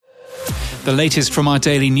The latest from our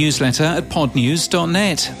daily newsletter at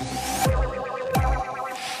podnews.net.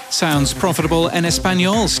 Sounds Profitable en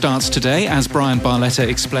Español starts today, as Brian Barletta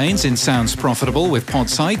explains in Sounds Profitable with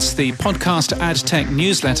Podsights. The podcast ad tech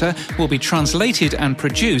newsletter will be translated and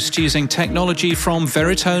produced using technology from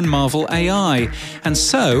Veritone Marvel AI. And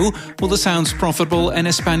so will the Sounds Profitable en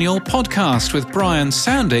Español podcast, with Brian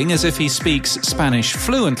sounding as if he speaks Spanish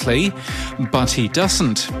fluently, but he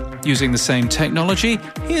doesn't. Using the same technology,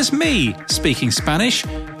 here's me speaking Spanish,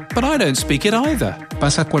 but I don't speak it either.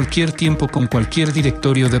 Pasa cualquier tiempo con cualquier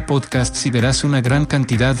directorio de podcasts y verás una gran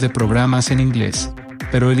cantidad de programas en inglés.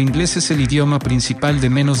 Pero el inglés es el idioma principal de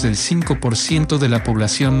menos del 5% de la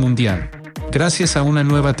población mundial. Gracias a una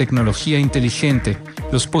nueva tecnología inteligente,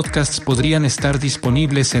 los podcasts podrían estar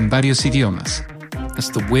disponibles en varios idiomas.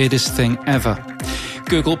 That's the weirdest thing ever.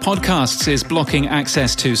 Google Podcasts is blocking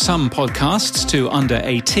access to some podcasts to under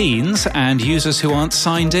 18s and users who aren't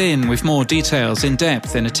signed in. With more details in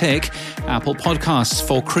depth in a tick, Apple Podcasts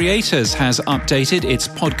for Creators has updated its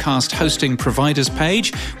podcast hosting providers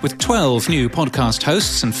page with 12 new podcast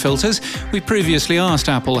hosts and filters. We previously asked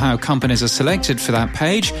Apple how companies are selected for that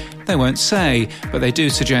page. They won't say, but they do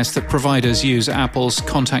suggest that providers use Apple's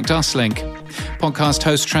Contact Us link. Podcast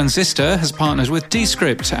host Transistor has partnered with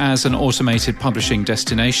Descript as an automated publishing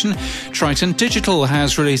destination. Triton Digital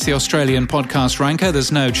has released the Australian podcast ranker.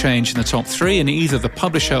 There's no change in the top three in either the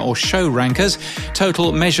publisher or show rankers.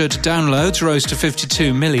 Total measured downloads rose to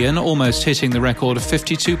 52 million, almost hitting the record of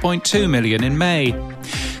 52.2 million in May.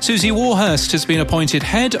 Susie Warhurst has been appointed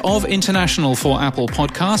head of international for Apple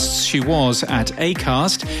Podcasts. She was at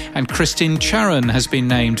Acast. And Christine Charon has been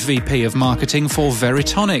named VP of Marketing for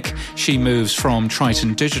Veritonic. She moves from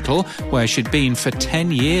Triton Digital, where she'd been for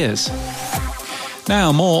 10 years.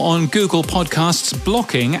 Now, more on Google Podcasts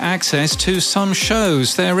blocking access to some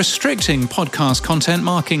shows. They're restricting podcast content,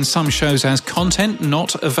 marking some shows as content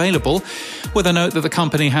not available, with a note that the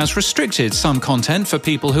company has restricted some content for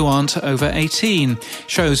people who aren't over 18.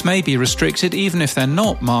 Shows may be restricted even if they're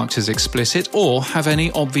not marked as explicit or have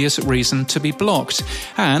any obvious reason to be blocked.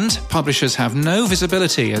 And publishers have no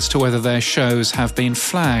visibility as to whether their shows have been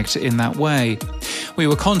flagged in that way. We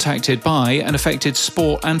were contacted by an affected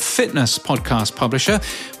sport and fitness podcast publisher,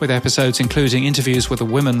 with episodes including interviews with a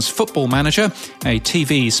women's football manager, a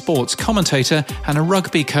TV sports commentator, and a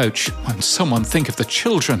rugby coach. And someone think of the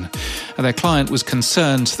children. Their client was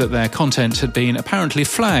concerned that their content had been apparently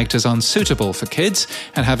flagged as unsuitable for kids,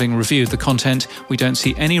 and having reviewed the content, we don't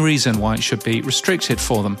see any reason why it should be restricted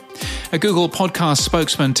for them. A Google Podcast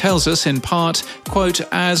spokesman tells us in part, quote,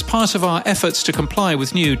 as part of our efforts to comply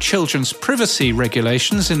with new children's privacy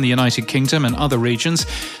regulations in the United Kingdom and other regions,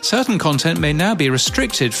 certain content may now be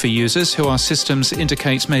restricted for users who our systems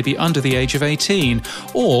indicate may be under the age of 18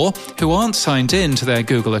 or who aren't signed in to their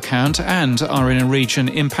Google account and are in a region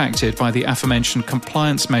impacted by the aforementioned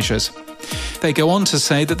compliance measures. They go on to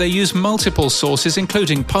say that they use multiple sources,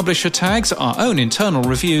 including publisher tags, our own internal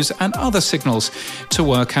reviews, and other signals to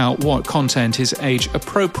work out what content is age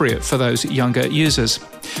appropriate for those younger users.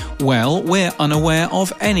 Well, we're unaware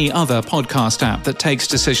of any other podcast app that takes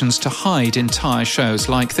decisions to hide entire shows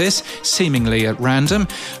like this, seemingly at random,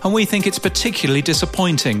 and we think it's particularly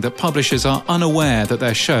disappointing that publishers are unaware that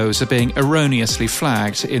their shows are being erroneously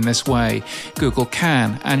flagged in this way. Google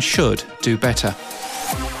can and should do better.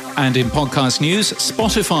 And in podcast news,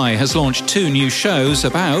 Spotify has launched 2 new shows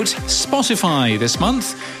about Spotify this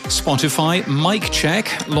month. Spotify Mic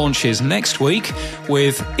Check launches next week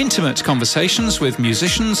with intimate conversations with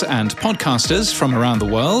musicians and podcasters from around the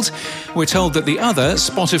world. We're told that the other,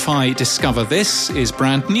 Spotify Discover This, is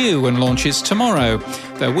brand new and launches tomorrow,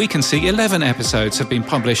 though we can see 11 episodes have been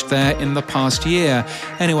published there in the past year.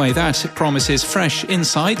 Anyway, that promises fresh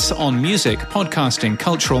insights on music, podcasting,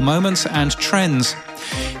 cultural moments and trends.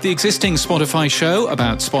 The existing Spotify show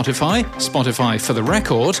about Spotify, Spotify for the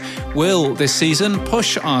Record, will this season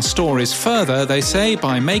push our stories further, they say,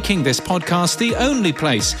 by making this podcast the only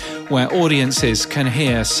place where audiences can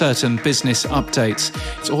hear certain business updates.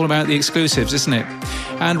 It's all about the exclusives, isn't it?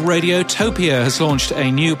 And Radiotopia has launched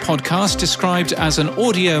a new podcast described as an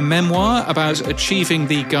audio memoir about achieving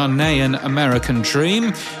the Ghanaian American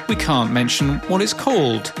dream. We can't mention what it's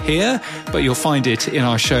called here, but you'll find it in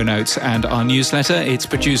our show notes and our newsletter. It's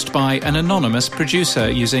produced by an anonymous producer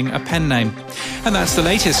using a pen name. And that's the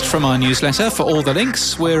latest from our newsletter. For all the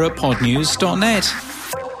links, we're at podnews.net.